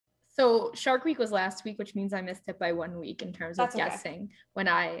So Shark Week was last week, which means I missed it by 1 week in terms of guessing when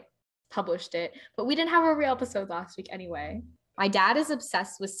I published it. But we didn't have a real episode last week anyway. My dad is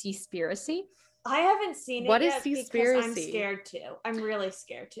obsessed with Seaspiracy. I haven't seen What it is yet Seaspiracy? because I'm scared to. I'm really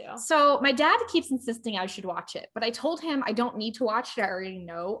scared to. So my dad keeps insisting I should watch it, but I told him I don't need to watch it. I already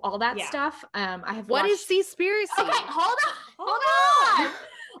know all that stuff. I have What watched... is Seaspiracy? Okay, hold on.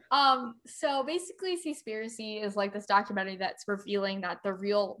 So basically Seaspiracy is like this documentary that's revealing that the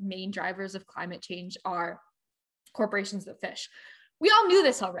real main drivers of climate change are corporations that fish. We all knew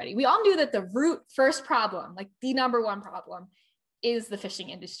this already. We all knew that the first problem, like the number one problem, is the fishing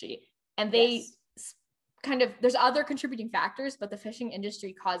industry. And they there's other contributing factors, but the fishing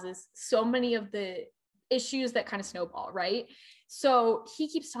industry causes so many of the issues that kind of snowball, right? So he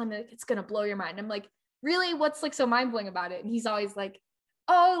keeps telling me, like, it's going to blow your mind. I'm like, really? What's like so mind-blowing about it? And he's always like,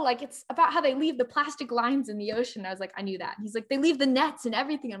 oh, like it's about how they leave the plastic lines in the ocean. I was like, I knew that. He's like, they leave the nets and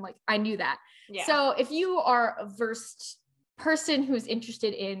everything. I'm like, I knew that. Yeah. So if you are a versed person who's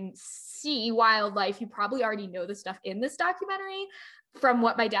interested in sea wildlife, you probably already know the stuff in this documentary from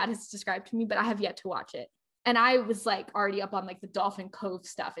what my dad has described to me, but I have yet to watch it. And I was like already up on like the Dolphin Cove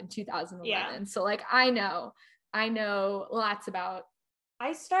stuff in 2011. Yeah. So like I know lots about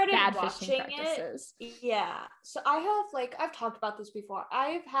I started watching it. Yeah. So I've talked about this before.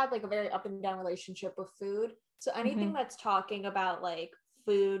 I've had like a very up and down relationship with food. So anything that's talking about like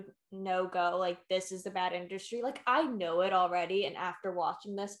food no-go, like this is the bad industry, like I know it already. And after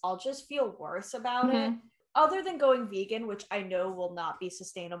watching this, I'll just feel worse about it. Other than going vegan, which I know will not be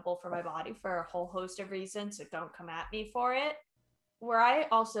sustainable for my body for a whole host of reasons, so don't come at me for it. Where I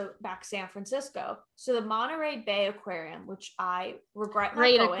also back San Francisco. So the Monterey Bay Aquarium, which I regret not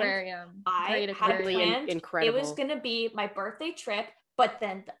going. Aquarium. I had planned. Incredible. It was going to be my birthday trip, but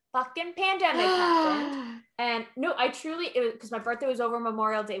then the fucking pandemic happened. And no, because my birthday was over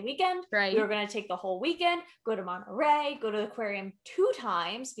Memorial Day weekend. Right. We were going to take the whole weekend, go to Monterey, go to the aquarium 2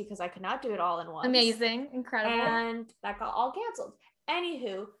 times because I could not do it all in once. Amazing. Incredible. And that got all canceled.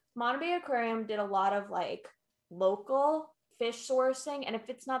 Anywho, Monterey Bay Aquarium did a lot of like local fish sourcing. And if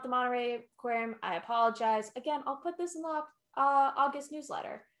it's not the Monterey Aquarium, I apologize. Again, I'll put this in the August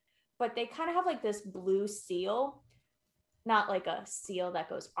newsletter. But they kind of have like this blue seal. Not like a seal that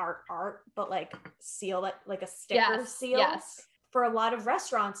goes art, but like seal that like a sticker seal. Yes. For a lot of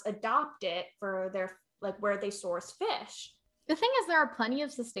restaurants adopt it for their like where they source fish. The thing is, there are plenty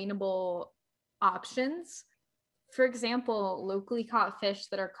of sustainable options. For example, locally caught fish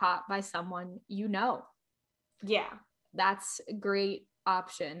that are caught by someone you know. Yeah. That's a great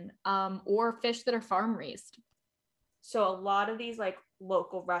option. Or fish that are farm raised. So a lot of these like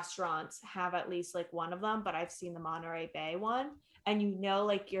local restaurants have at least like one of them, but I've seen the Monterey Bay one, and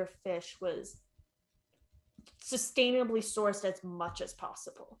like your fish was sustainably sourced as much as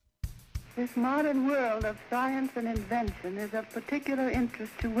possible. This modern world of science and invention is of particular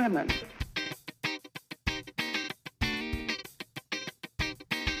interest to women.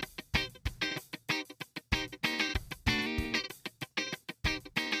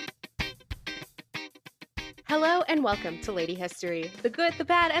 Hello and welcome to Lady History, the good, the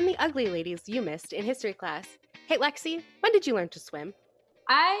bad, and the ugly ladies you missed in history class. Hey Lexi, when did you learn to swim?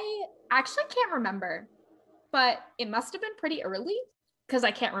 I actually can't remember, but it must have been pretty early because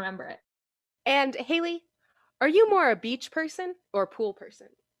I can't remember it. And Haley, are you more a beach person or pool person?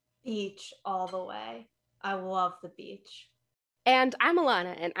 Beach all the way. I love the beach. And I'm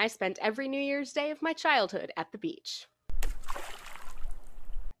Alana, and I spent every New Year's Day of my childhood at the beach.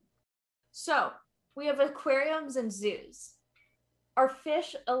 So, we have aquariums and zoos. Are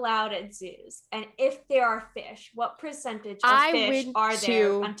fish allowed at zoos? And if there are fish, what percentage of fish are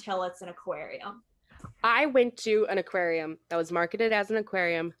there until it's an aquarium? I went to an aquarium that was marketed as an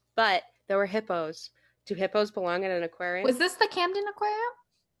aquarium, but there were hippos. Do hippos belong in an aquarium? Was this the Camden Aquarium?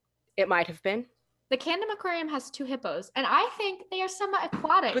 It might have been. The Camden Aquarium has 2 hippos, and I think they are somewhat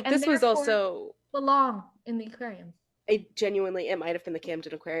aquatic. But this was also belong in the aquarium. It might have been the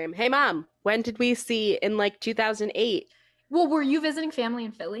Camden Aquarium. Hey, Mom, when did we see in like 2008? Well, were you visiting family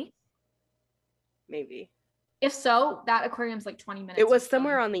in Philly? Maybe. If so, that aquarium's like 20 minutes. It was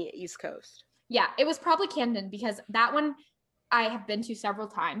somewhere on the East Coast. Yeah, it was probably Camden because that one I have been to several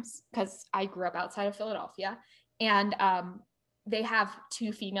times because I grew up outside of Philadelphia. And they have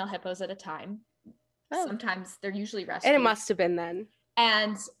 2 female hippos at a time. Oh. Sometimes they're usually rescued. And it must have been then.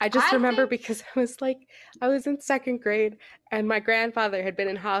 And I just remember because I was in 2nd grade and my grandfather had been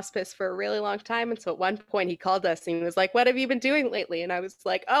in hospice for a really long time. And so at one point he called us and he was like, "What have you been doing lately?" And I was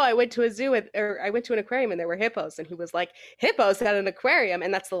like, "Oh, I went to a zoo or I went to an aquarium and there were hippos." And he was like, "Hippos at an aquarium?"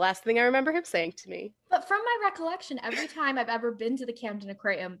 And that's the last thing I remember him saying to me. But from my recollection, every time I've ever been to the Camden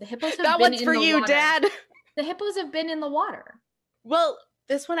Aquarium, the hippos have that been one's in for the you, water. Dad. The hippos have been in the water. Well,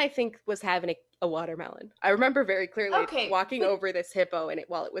 this one I think was having a watermelon. I remember very clearly walking over this hippo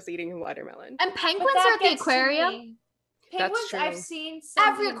while it was eating a watermelon. And penguins are at the aquarium. Penguins, I've seen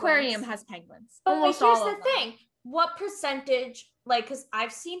every aquarium has penguins. But here's the thing. What percentage, like, because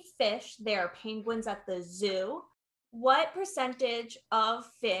I've seen fish, there are penguins at the zoo. What percentage of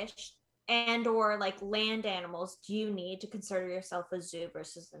fish and or like land animals do you need to consider yourself a zoo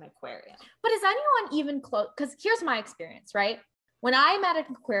versus an aquarium? But is anyone even close? Because here's my experience, right? When I'm at an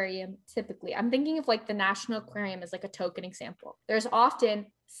aquarium, typically, I'm thinking of like the National Aquarium as like a token example. There's often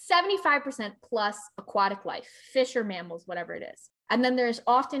 75% plus aquatic life, fish or mammals, whatever it is. And then there's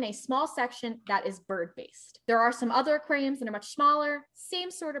often a small section that is bird-based. There are some other aquariums that are much smaller, same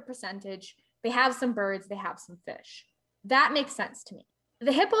sort of percentage. They have some birds, they have some fish. That makes sense to me.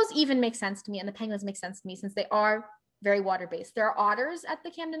 The hippos even make sense to me, and the penguins make sense to me since they are very water-based. There are otters at the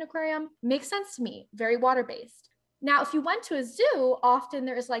Camden Aquarium, makes sense to me, very water-based. Now, if you went to a zoo, often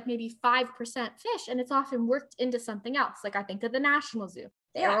there is like maybe 5% fish, and it's often worked into something else. Like I think of the National Zoo,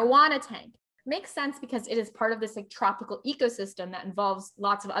 the arowana tank. Makes sense because it is part of this like tropical ecosystem that involves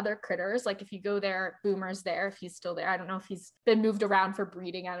lots of other critters. Like if you go there, Boomer's there, if he's still there. I don't know if he's been moved around for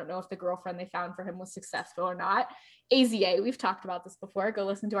breeding. I don't know if the girlfriend they found for him was successful or not. AZA, we've talked about this before. Go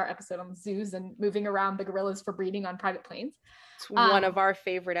listen to our episode on zoos and moving around the gorillas for breeding on private planes. It's one of our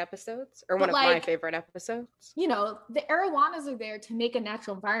favorite episodes, or one of my favorite episodes. You know, the arowanas are there to make a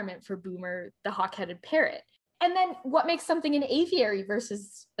natural environment for Boomer, the hawk-headed parrot. And then what makes something an aviary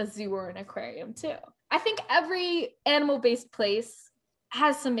versus a zoo or an aquarium too? I think every animal-based place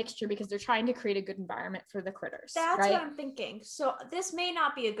has some mixture because they're trying to create a good environment for the critters. That's right? What I'm thinking. So this may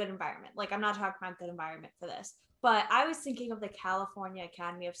not be a good environment. Like I'm not talking about good environment for this, but I was thinking of the California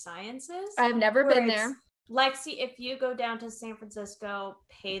Academy of Sciences. I've never been there. Lexi, if you go down to San Francisco,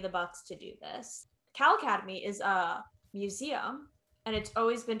 pay the bucks to do this. Cal Academy is a museum. And it's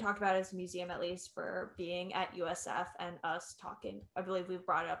always been talked about as a museum, at least for being at USF and us talking. I believe we've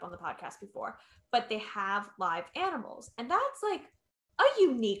brought it up on the podcast before, but they have live animals. And that's like a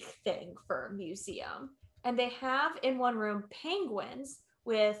unique thing for a museum. And they have in one room penguins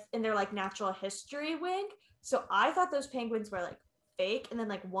in their like natural history wing. So I thought those penguins were like fake. And then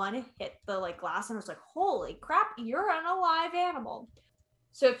like one hit the like glass and I was like, holy crap, you're an alive animal.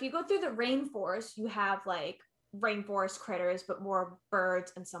 So if you go through the rainforest, you have like rainforest critters, but more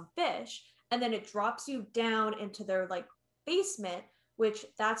birds and some fish. And then it drops you down into their like basement, which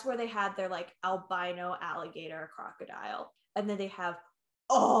that's where they had their like albino alligator crocodile. And then they have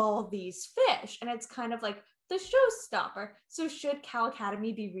all these fish. And it's kind of like the showstopper. So should Cal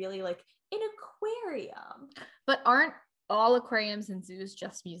Academy be really like an aquarium? But aren't all aquariums and zoos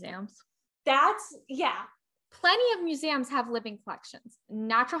just museums? Plenty of museums have living collections.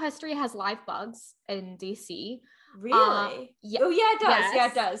 Natural History has live bugs in DC. Really? Yeah. Oh yeah, it does. Yes. Yeah,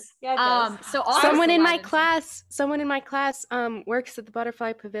 it does. Yeah, it does. So someone in my class works at the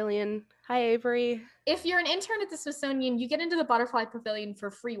Butterfly Pavilion. Hi, Avery. If you're an intern at the Smithsonian, you get into the Butterfly Pavilion for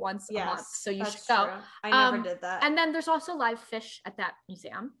free once a month. So you should go. True. I never did that. And then there's also live fish at that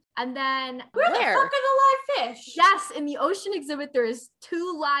museum. And then where the fuck are the live fish? Yes, in the ocean exhibit, there is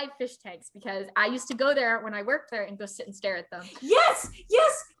 2 live fish tanks because I used to go there when I worked there and go sit and stare at them. Yes.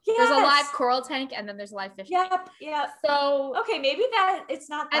 There's a live coral tank and then there's a live fish tank. Yep. So okay, maybe that it's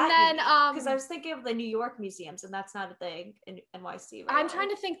not that. And then because I was thinking of the New York museums and that's not a thing in NYC. I'm trying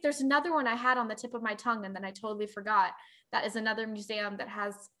to think. There's another one I had on the tip of my tongue and then I totally forgot. That is another museum that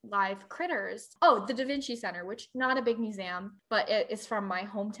has live critters. Oh, the Da Vinci Center, which not a big museum, but it is from my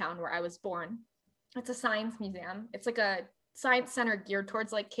hometown where I was born. It's a science museum. It's like a science center geared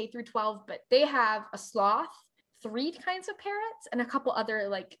towards like K through 12, but they have a sloth, 3 kinds of parrots, and a couple other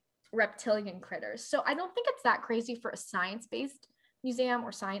like reptilian critters. So I don't think it's that crazy for a science-based museum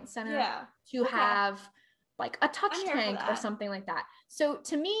or science center to have like a touch tank or something like that. So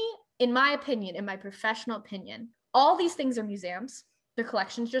to me, in my opinion, in my professional opinion, all these things are museums. Their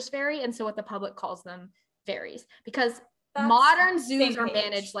collections just vary. And so what the public calls them varies because modern zoos are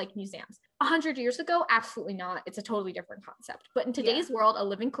managed like museums. 100 years ago, absolutely not. It's a totally different concept. But in today's world, a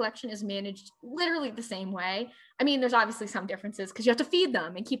living collection is managed literally the same way. I mean, there's obviously some differences because you have to feed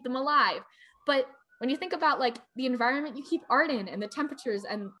them and keep them alive. But when you think about like the environment you keep art in and the temperatures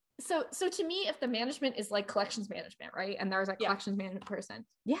and So to me, if the management is like collections management, right? And there's a collections management person.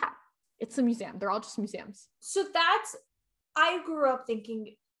 Yeah, it's a museum. They're all just museums. So I grew up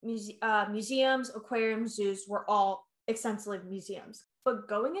thinking museums, aquariums, zoos were all extensively museums. But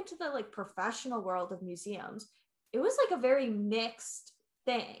going into the like professional world of museums, it was like a very mixed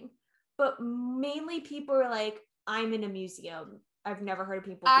thing. But mainly people are like, I'm in a museum. I've never heard of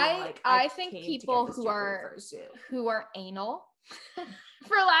people being like, I think people who are anal,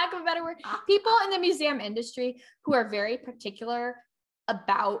 for lack of a better word, people in the museum industry who are very particular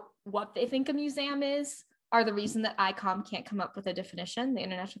about what they think a museum is are the reason that ICOM can't come up with a definition, the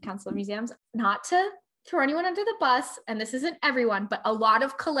International Council of Museums. Not to throw anyone under the bus, and this isn't everyone, but a lot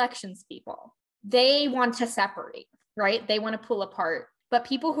of collections people, they want to separate, right? They want to pull apart. But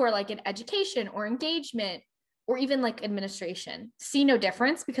people who are like in education or engagement or even like administration see no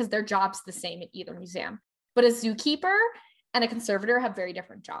difference because their job's the same at either museum. But a zookeeper and a conservator have very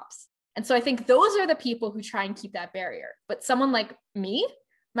different jobs. And so I think those are the people who try and keep that barrier. But someone like me,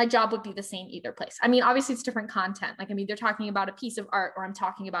 my job would be the same either place. I mean, obviously it's different content. Like, I mean, they're talking about a piece of art or I'm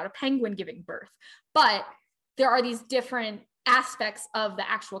talking about a penguin giving birth. But there are these different aspects of the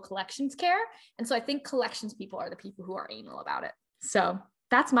actual collections care. And so I think collections people are the people who are anal about it. So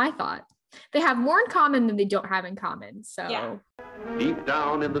that's my thought. They have more in common than they don't have in common. So yeah. Deep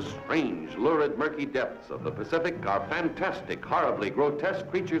down in the strange, lurid, murky depths of the Pacific are fantastic, horribly grotesque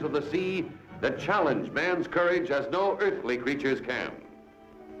creatures of the sea that challenge man's courage as no earthly creatures can.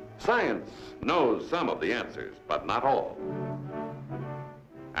 Science knows some of the answers, but not all.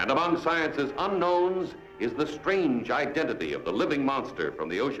 And among science's unknowns is the strange identity of the living monster from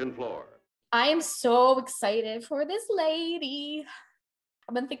the ocean floor. I am so excited for this lady.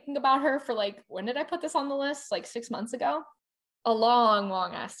 I've been thinking about her for like, when did I put this on the list? Like 6 months ago? A long,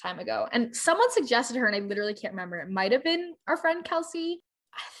 long ass time ago. And someone suggested her and I literally can't remember. It might have been our friend Kelsey.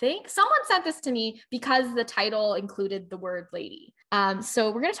 I think someone sent this to me because the title included the word lady.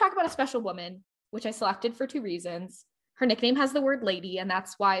 So we're going to talk about a special woman, which I selected for 2 reasons. Her nickname has the word lady, and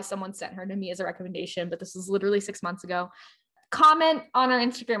that's why someone sent her to me as a recommendation, but this was literally 6 months ago. Comment on our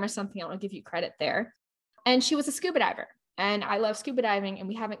Instagram or something. I'll give you credit there. And she was a scuba diver. And I love scuba diving, and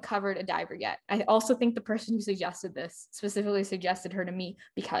we haven't covered a diver yet. I also think the person who suggested this specifically suggested her to me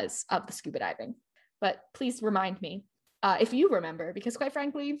because of the scuba diving. But please remind me if you remember, because quite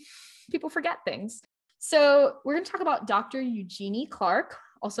frankly, people forget things. So we're going to talk about Dr. Eugenie Clark,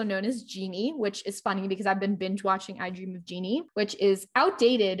 also known as Jeannie, which is funny because I've been binge watching I Dream of Jeannie, which is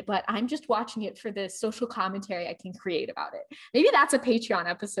outdated, but I'm just watching it for the social commentary I can create about it. Maybe that's a Patreon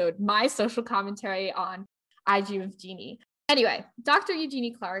episode, my social commentary on I Dream of Jeannie. Anyway, Dr.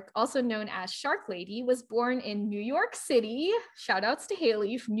 Eugenie Clark, also known as Shark Lady, was born in New York City, shout outs to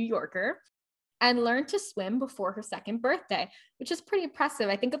Haley from New Yorker, and learned to swim before her 2nd birthday, which is pretty impressive.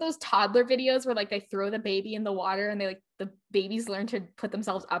 I think of those toddler videos where like they throw the baby in the water and the babies learn to put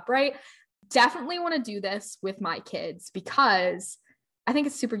themselves upright. Definitely want to do this with my kids because I think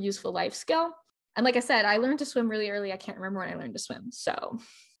it's super useful life skill. And like I said, I learned to swim really early. I can't remember when I learned to swim. So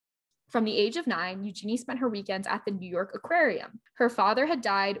from the age of 9, Eugenie spent her weekends at the New York Aquarium. Her father had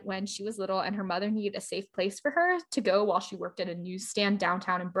died when she was little, and her mother needed a safe place for her to go while she worked at a newsstand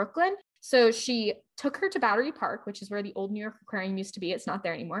downtown in Brooklyn. So she took her to Battery Park, which is where the old New York Aquarium used to be. It's not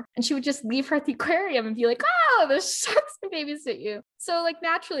there anymore. And she would just leave her at the aquarium and be like, oh, the sharks can babysit you. So like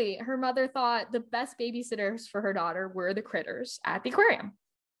naturally, her mother thought the best babysitters for her daughter were the critters at the aquarium.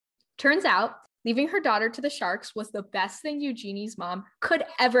 Turns out, leaving her daughter to the sharks was the best thing Eugenie's mom could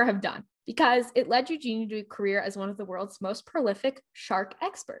ever have done because it led Eugenie to a career as one of the world's most prolific shark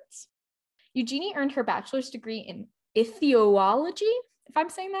experts. Eugenie earned her bachelor's degree in ichthyology, if I'm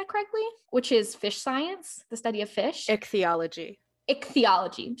saying that correctly, which is fish science, the study of fish. Ichthyology.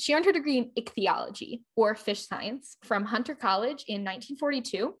 Ichthyology. She earned her degree in ichthyology, or fish science, from Hunter College in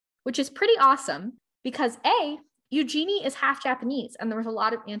 1942, which is pretty awesome because A, Eugenie is half Japanese, and there was a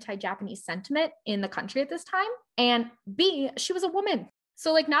lot of anti-Japanese sentiment in the country at this time. And B, she was a woman.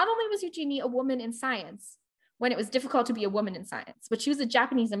 So like not only was Eugenie a woman in science when it was difficult to be a woman in science, but she was a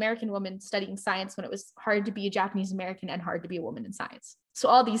Japanese American woman studying science when it was hard to be a Japanese American and hard to be a woman in science. So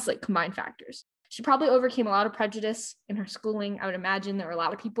all these like combined factors. She probably overcame a lot of prejudice in her schooling. I would imagine there were a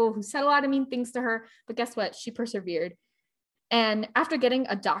lot of people who said a lot of mean things to her, but guess what? She persevered. And after getting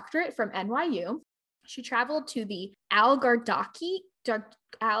a doctorate from NYU, she traveled to the Al-Gardaki,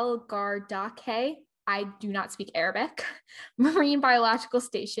 I do not speak Arabic, marine biological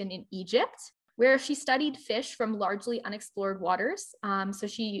station in Egypt, where she studied fish from largely unexplored waters. So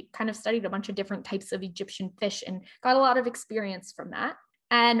she kind of studied a bunch of different types of Egyptian fish and got a lot of experience from that.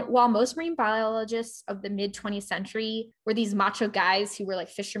 And while most marine biologists of the mid-20th century were these macho guys who were like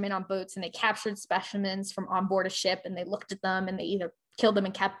fishermen on boats, and they captured specimens from on board a ship and they looked at them and they either killed them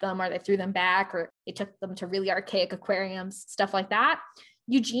and kept them, or they threw them back, or they took them to really archaic aquariums, stuff like that.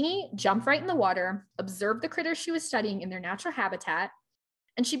 Eugenie jumped right in the water, observed the critters she was studying in their natural habitat,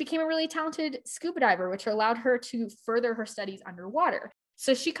 and she became a really talented scuba diver, which allowed her to further her studies underwater.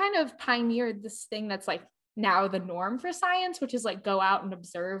 So she kind of pioneered this thing that's like now the norm for science, which is like go out and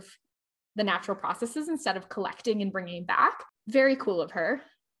observe the natural processes instead of collecting and bringing back. Very cool of her.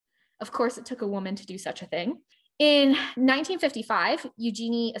 Of course, it took a woman to do such a thing. In 1955,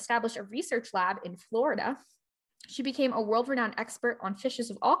 Eugenie established a research lab in Florida. She became a world-renowned expert on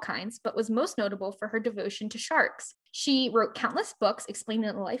fishes of all kinds, but was most notable for her devotion to sharks. She wrote countless books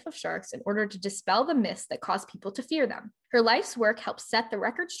explaining the life of sharks in order to dispel the myths that cause people to fear them. Her life's work helped set the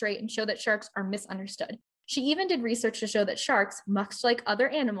record straight and show that sharks are misunderstood. She even did research to show that sharks, much like other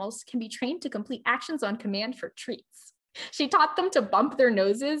animals, can be trained to complete actions on command for treats. She taught them to bump their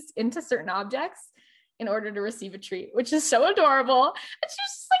noses into certain objects in order to receive a treat, which is so adorable. And she's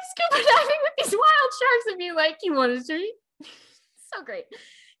just like scuba diving with these wild sharks and being like, you want a treat? So great.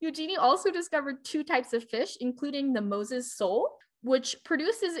 Eugenie also discovered 2 types of fish, including the Moses sole, which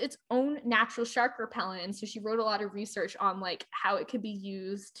produces its own natural shark repellent. And so she wrote a lot of research on like how it could be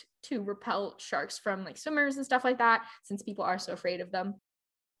used to repel sharks from like swimmers and stuff like that, since people are so afraid of them.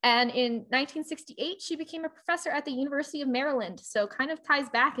 And in 1968, she became a professor at the University of Maryland. So kind of ties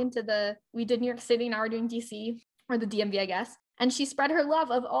back into we did New York City, now we're doing DC, or the DMV, I guess. And she spread her love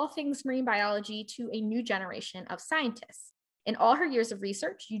of all things marine biology to a new generation of scientists. In all her years of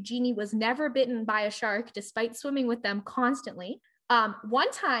research, Eugenie was never bitten by a shark, despite swimming with them constantly. One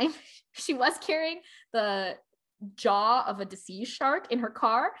time, she was carrying the jaw of a deceased shark in her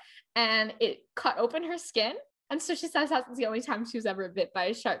car, and it cut open her skin. And so she says that's the only time she was ever bit by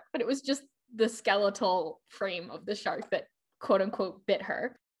a shark, but it was just the skeletal frame of the shark that quote unquote bit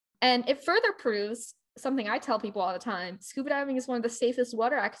her. And it further proves something I tell people all the time: scuba diving is one of the safest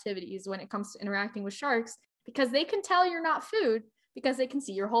water activities when it comes to interacting with sharks, because they can tell you're not food because they can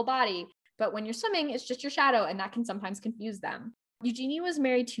see your whole body. But when you're swimming, it's just your shadow, and that can sometimes confuse them. Eugenie was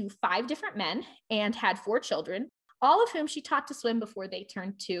married to 5 different men and had 4 children, all of whom she taught to swim before they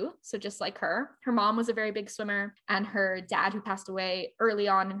turned 2. So just like her mom was a very big swimmer, and her dad, who passed away early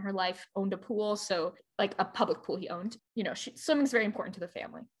on in her life, owned a pool. So like a public pool he owned. You know, swimming is very important to the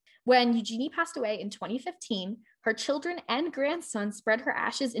family. When Eugenie passed away in 2015, her children and grandson spread her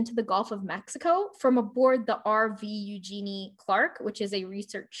ashes into the Gulf of Mexico from aboard the RV Eugenie Clark, which is a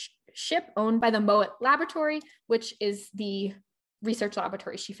research ship owned by the Mowat Laboratory, which is the research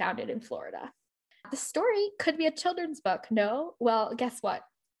laboratory she founded in Florida. The story could be a children's book. No? Well, guess what?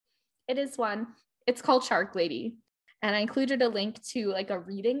 It is one. It's called Shark Lady. And I included a link to like a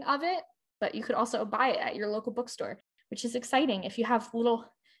reading of it, but you could also buy it at your local bookstore, which is exciting if you have little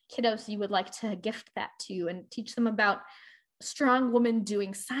kiddos you would like to gift that to and teach them about a strong woman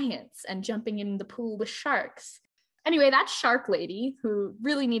doing science and jumping in the pool with sharks. Anyway, that's Shark Lady, who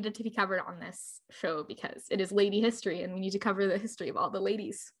really needed to be covered on this show because it is lady history and we need to cover the history of all the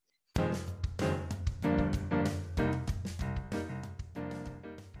ladies.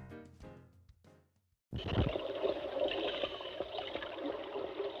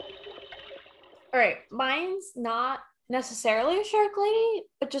 All right, mine's not necessarily a shark lady,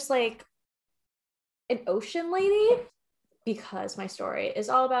 but just like an ocean lady, because my story is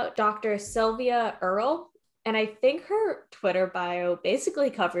all about Dr. Sylvia Earle. And I think her Twitter bio basically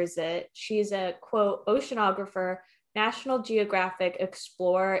covers it. She's a, quote, oceanographer, National Geographic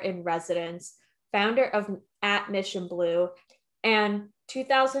explorer in residence, founder of at Mission Blue, and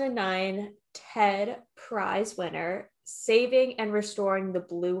 2009 TED Prize winner, saving and restoring the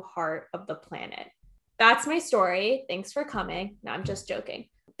blue heart of the planet. That's my story. Thanks for coming. No, I'm just joking.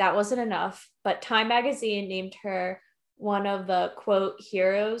 That wasn't enough, but Time Magazine named her one of the, quote,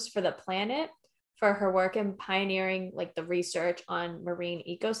 heroes for the planet for her work in pioneering like the research on marine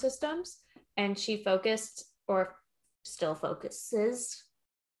ecosystems. And she focused, or still focuses,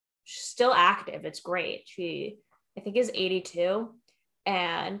 she's still active. It's great. She, I think, is 82.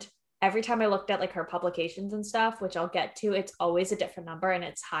 And every time I looked at like her publications and stuff, which I'll get to, it's always a different number and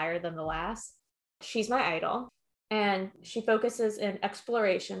it's higher than the last. She's my idol. And she focuses in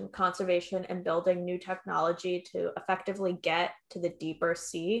exploration, conservation, and building new technology to effectively get to the deeper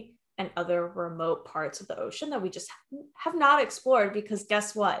sea and other remote parts of the ocean that we just have not explored, because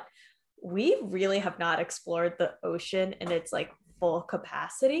guess what? We really have not explored the ocean in its like full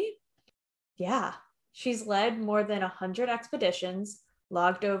capacity. Yeah. She's led more than 100 expeditions,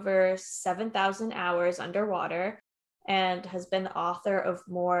 logged over 7,000 hours underwater, and has been the author of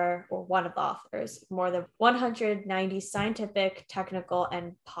one of the authors, more than 190 scientific, technical,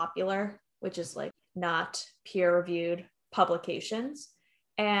 and popular, which is like not peer-reviewed publications.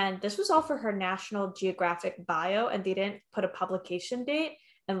 And this was all for her National Geographic bio, and they didn't put a publication date.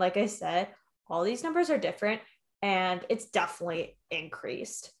 And like I said, all these numbers are different, and it's definitely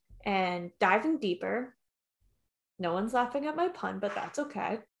increased. And diving deeper, no one's laughing at my pun, but that's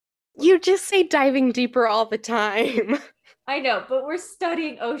okay. You just say diving deeper all the time. I know, but we're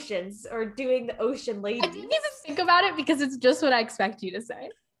studying oceans or doing the ocean ladies. I didn't even think about it because it's just what I expect you to say.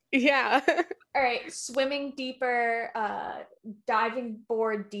 Yeah. All right, swimming deeper, diving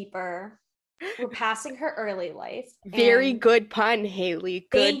board deeper. We're passing her early life. Very good pun, Haley.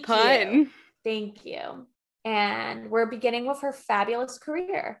 Good pun. Thank you. And we're beginning with her fabulous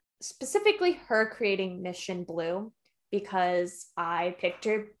career, specifically her creating Mission Blue, because I picked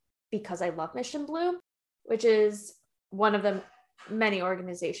her because I love Mission Blue, which is one of the many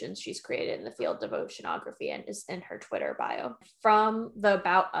organizations she's created in the field of oceanography and is in her Twitter bio. From the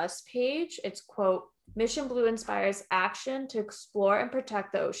About Us page, it's quote, Mission Blue inspires action to explore and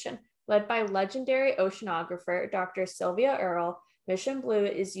protect the ocean. Led by legendary oceanographer Dr. Sylvia Earle, Mission Blue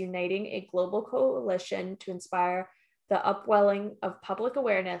is uniting a global coalition to inspire the upwelling of public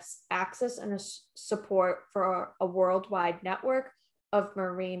awareness, access, and support for a worldwide network of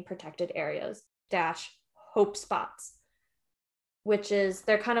marine protected areas, Hope Spots, which is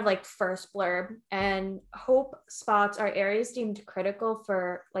their kind of like first blurb. And Hope Spots are areas deemed critical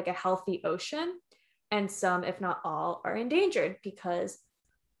for like a healthy ocean, and some, if not all, are endangered, because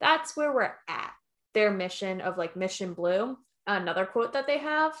that's where we're at. Their mission of like Mission Blue. Another quote that they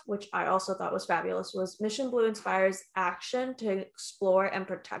have, which I also thought was fabulous, was Mission Blue inspires action to explore and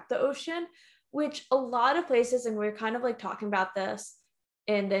protect the ocean, which a lot of places, and we're kind of like talking about this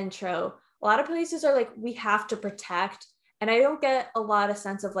in the intro, a lot of places are like, we have to protect. And I don't get a lot of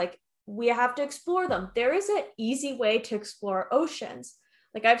sense of like, we have to explore them. There is an easy way to explore oceans.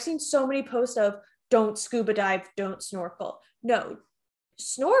 Like I've seen so many posts of don't scuba dive, don't snorkel. No,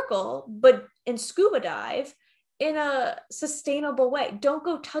 snorkel, but in scuba dive in a sustainable way. Don't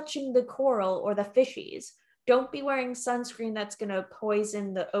go touching the coral or the fishies. Don't be wearing sunscreen that's going to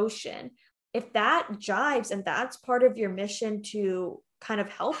poison the ocean. If that jives and that's part of your mission to kind of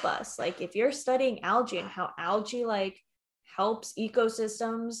help us, like if you're studying algae and how algae like helps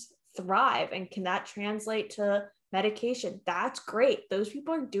ecosystems thrive, and can that translate to medication, that's great. Those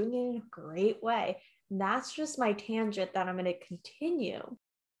people are doing it in a great way. And that's just my tangent that I'm going to continue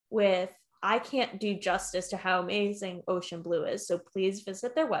with. I can't do justice to how amazing Ocean Blue is. So please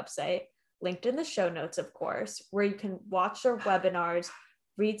visit their website, linked in the show notes, of course, where you can watch their webinars,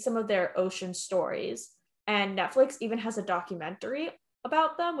 read some of their ocean stories. And Netflix even has a documentary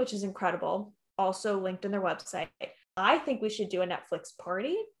about them, which is incredible. Also linked in their website. I think we should do a Netflix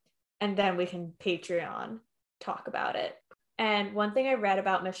party, and then we can Patreon talk about it. And one thing I read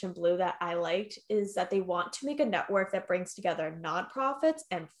about Mission Blue that I liked is that they want to make a network that brings together nonprofits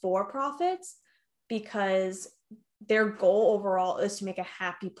and for-profits, because their goal overall is to make a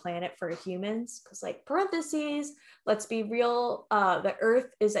happy planet for humans. Because like parentheses, let's be real, the Earth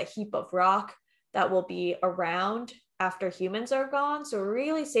is a heap of rock that will be around after humans are gone. So we're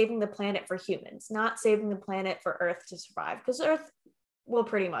really saving the planet for humans, not saving the planet for Earth to survive, because Earth will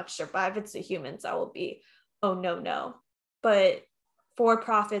pretty much survive. It's the humans that will be, oh no. But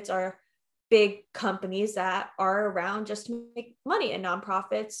for-profits are big companies that are around just to make money, and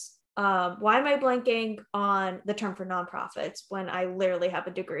nonprofits. Why am I blanking on the term for nonprofits when I literally have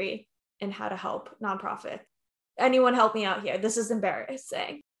a degree in how to help nonprofit? Anyone help me out here? This is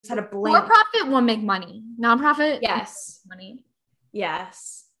embarrassing. Just had a blank. For-profit will make money. Nonprofit, yes, money.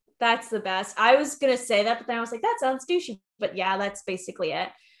 Yes, that's the best. I was gonna say that, but then I was like, that sounds douchey. But yeah, that's basically it.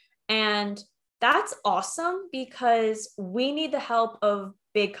 And that's awesome, because we need the help of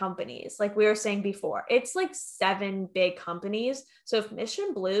big companies. Like we were saying before, it's like 7 big companies. So if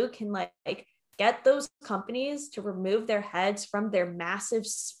Mission Blue can like get those companies to remove their heads from their massive,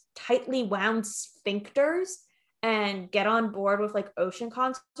 tightly wound sphincters and get on board with like ocean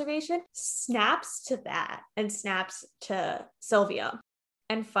conservation, snaps to that and snaps to Sylvia.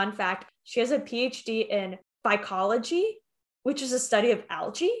 And fun fact, she has a PhD in phycology, which is a study of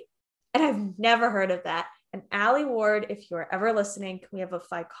algae. And I've never heard of that. And Allie Ward, if you're ever listening, can we have a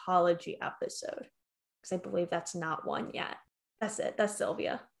phycology episode? Because I believe that's not one yet. That's it. That's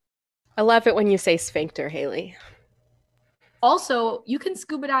Sylvia. I love it when you say sphincter, Haley. Also, you can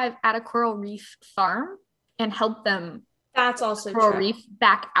scuba dive at a coral reef farm and help them. That's also coral true. Reef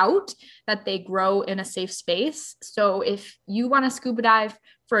back out, that they grow in a safe space. So if you want to scuba dive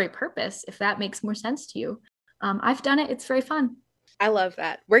for a purpose, if that makes more sense to you, I've done it. It's very fun. I love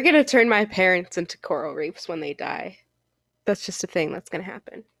that. We're going to turn my parents into coral reefs when they die. That's just a thing that's going to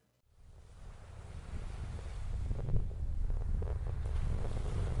happen.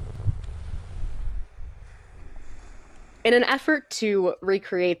 In an effort to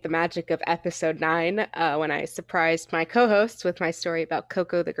recreate the magic of episode 9, when I surprised my co-hosts with my story about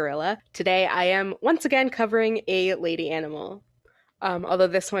Coco the gorilla, today I am once again covering a lady animal. Although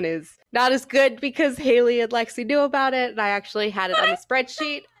this one is not as good because Haley and Lexi knew about it, and I actually had it on the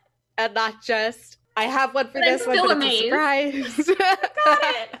spreadsheet, and not just, I have one for this one, but it's a surprise. Got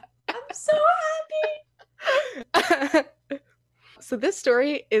it! I'm so happy! So this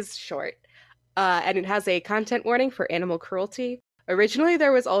story is short. And it has a content warning for animal cruelty. Originally,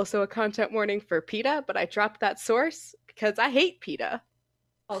 there was also a content warning for PETA, but I dropped that source because I hate PETA.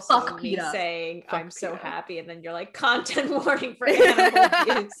 Also, Fuck me PETA. saying, Fuck I'm so PETA. happy, and then you're like, content warning for animal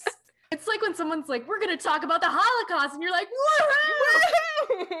abuse. It's like when someone's like, we're going to talk about the Holocaust, and you're like,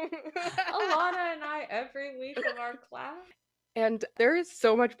 woohoo! Alana and I, every week of our class. And there is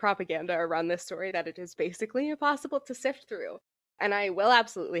so much propaganda around this story that it is basically impossible to sift through. And I will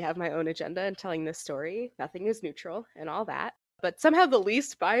absolutely have my own agenda in telling this story. Nothing is neutral and all that. But somehow the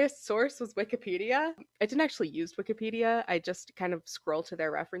least biased source was Wikipedia. I didn't actually use Wikipedia. I just kind of scroll to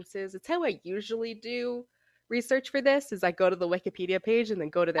their references. It's how I usually do research for this, is I go to the Wikipedia page and then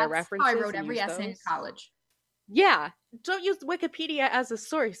go to their references. That's how I wrote and every use essay in those. college. Yeah, don't use Wikipedia as a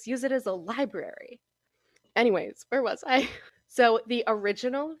source. Use it as a library. Anyways, where was I? So the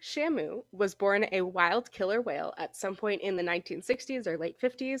original Shamu was born a wild killer whale at some point in the 1960s or late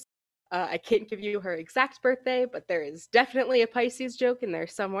 50s. I can't give you her exact birthday, but there is definitely a Pisces joke in there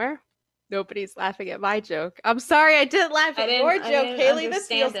somewhere. Nobody's laughing at my joke. I'm sorry, I didn't laugh at your joke, Haley. This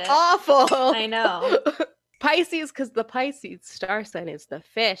feels awful. I know. Pisces, because the Pisces star sign is the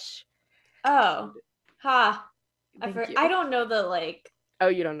fish. Oh, ha. Thank you. I don't know the, like... Oh,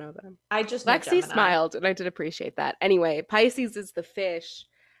 you don't know them. I just know Lexi Gemini. smiled, and I did appreciate that. Anyway, Pisces is the fish,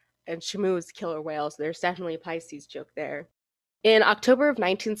 and Shamu is killer whale, so there's definitely a Pisces joke there. In October of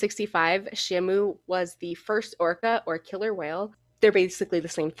 1965, Shamu was the first orca, or killer whale, they're basically the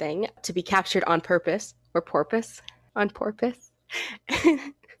same thing, to be captured on purpose, or porpoise, on porpoise.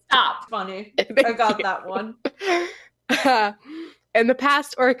 Stop. Funny. I got that one. In the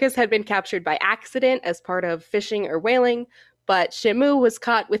past, orcas had been captured by accident as part of fishing or whaling, but Shamu was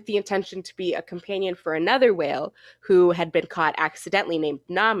caught with the intention to be a companion for another whale who had been caught accidentally named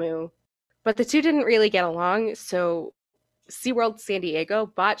Namu. But the two didn't really get along, so SeaWorld San Diego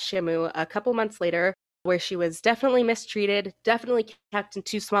bought Shamu a couple months later, where she was definitely mistreated, definitely kept in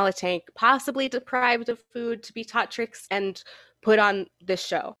too small a tank, possibly deprived of food to be taught tricks, and put on this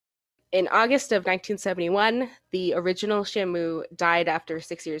show. In August of 1971, the original Shamu died after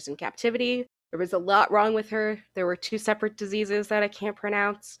 6 years in captivity. There was a lot wrong with her. There were 2 separate diseases that I can't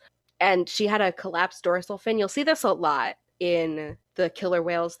pronounce. And she had a collapsed dorsal fin. You'll see this a lot in the killer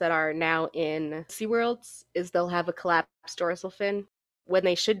whales that are now in SeaWorlds, is they'll have a collapsed dorsal fin. When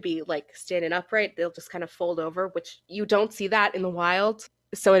they should be, like, standing upright, they'll just kind of fold over, which you don't see that in the wild.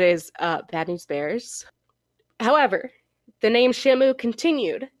 So it is Bad News Bears. However, the name Shamu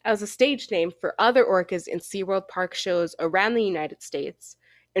continued as a stage name for other orcas in SeaWorld park shows around the United States,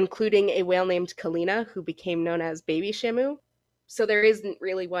 including a whale named Kalina, who became known as Baby Shamu. So there isn't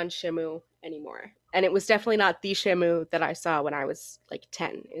really one Shamu anymore. And it was definitely not the Shamu that I saw when I was like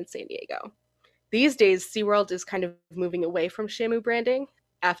 10 in San Diego. These days, SeaWorld is kind of moving away from Shamu branding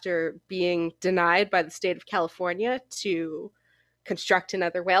after being denied by the state of California to construct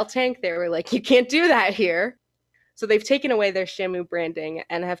another whale tank. They were like, you can't do that here. So they've taken away their Shamu branding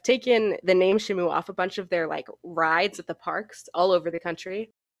and have taken the name Shamu off a bunch of their like rides at the parks all over the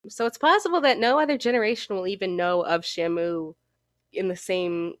country. So it's possible that no other generation will even know of Shamu in the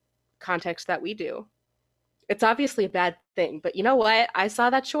same context that we do. It's obviously a bad thing, but you know what? I saw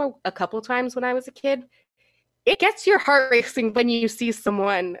that show a couple times when I was a kid. It gets your heart racing when you see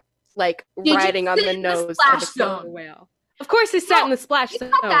someone like riding on the nose of a killer whale. Of course, they sat in the splash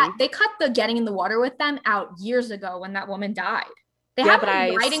zone. They cut the getting in the water with them out years ago when that woman died. They have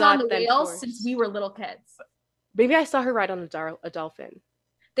been riding on the whale since we were little kids. Maybe I saw her ride on a dolphin.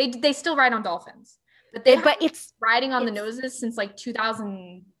 They still ride on dolphins, but it's riding on the noses since like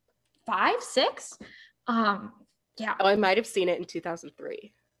 2005, 6. Yeah. Oh, I might have seen it in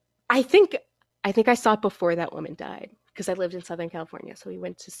 2003. I think I saw it before that woman died because I lived in Southern California, so we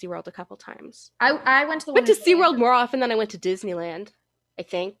went to SeaWorld a couple times. I went to SeaWorld more often than I went to Disneyland, I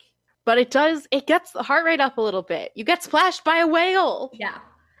think. But it gets the heart rate up a little bit. You get splashed by a whale. Yeah.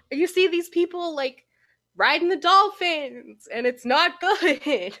 You see these people like riding the dolphins, and it's not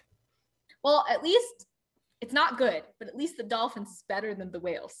good. Well, at least It's not good, but at least the dolphins is better than the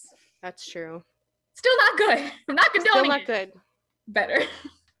whales. That's true. Still not good. I'm not condoning Still not good. Better.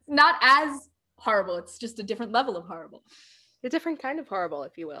 Not as horrible. It's just a different level of horrible. A different kind of horrible,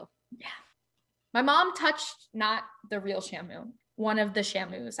 if you will. Yeah. My mom touched not the real Shamu, one of the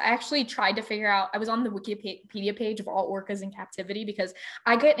Shamus. I actually tried to figure out, I was on the Wikipedia page of all orcas in captivity because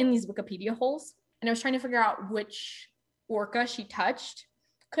I get in these Wikipedia holes and I was trying to figure out which orca she touched.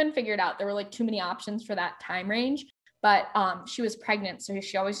 Couldn't figure it out. There were like too many options for that time range, but she was pregnant. So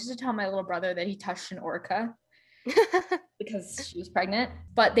she always used to tell my little brother that he touched an orca because she was pregnant,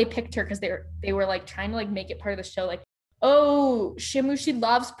 but they picked her because they were like trying to like make it part of the show. Like, oh, Shamu, she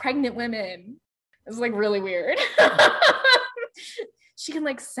loves pregnant women. It was like really weird. She can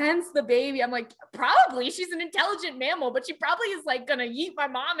like sense the baby. I'm like, probably she's an intelligent mammal, but she probably is like gonna yeet my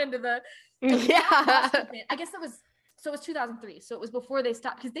mom into the yeah. I guess it was 2003. So it was before they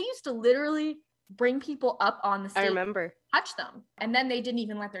stopped because they used to literally bring people up on the stage. I remember. Touch them. And then they didn't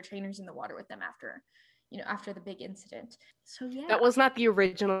even let their trainers in the water with them after the big incident. So yeah. That was not the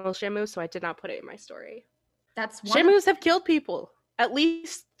original Shamu, so I did not put it in my story. That's Shamus have killed people. At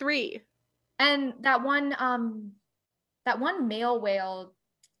least 3. And that one male whale,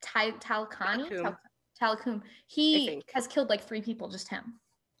 Talakumi, he has killed like 3 people, just him.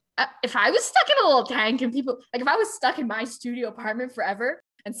 If I was stuck in a little tank and people, like if I was stuck in my studio apartment forever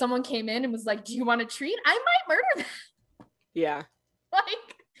and someone came in and was like, do you want a treat? I might murder them. Yeah.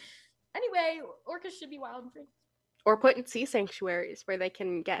 Like, anyway, orcas should be wild and free. Or put in sea sanctuaries where they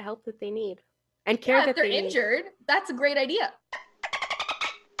can get help that they need. And care that if they're injured, that's a great idea.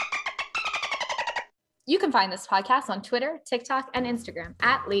 You can find this podcast on Twitter, TikTok, and Instagram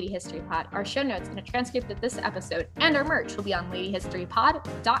at Lady History Pod. Our show notes and a transcript of this episode and our merch will be on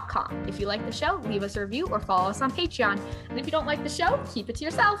ladyhistorypod.com. If you like the show, leave us a review or follow us on Patreon. And if you don't like the show, keep it to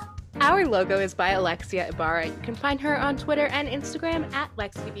yourself. Our logo is by Alexia Ibarra. You can find her on Twitter and Instagram at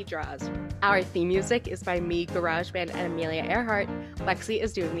LexiVDraws. Our theme music is by me, GarageBand, and Amelia Earhart. Lexi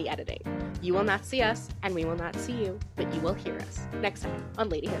is doing the editing. You will not see us, and we will not see you, but you will hear us next time on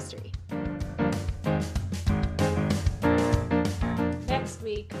Lady History. Next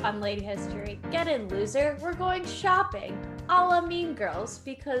week on Lady History, get in, loser, we're going shopping a la Mean Girls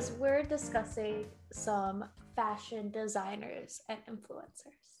because we're discussing some fashion designers and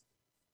influencers.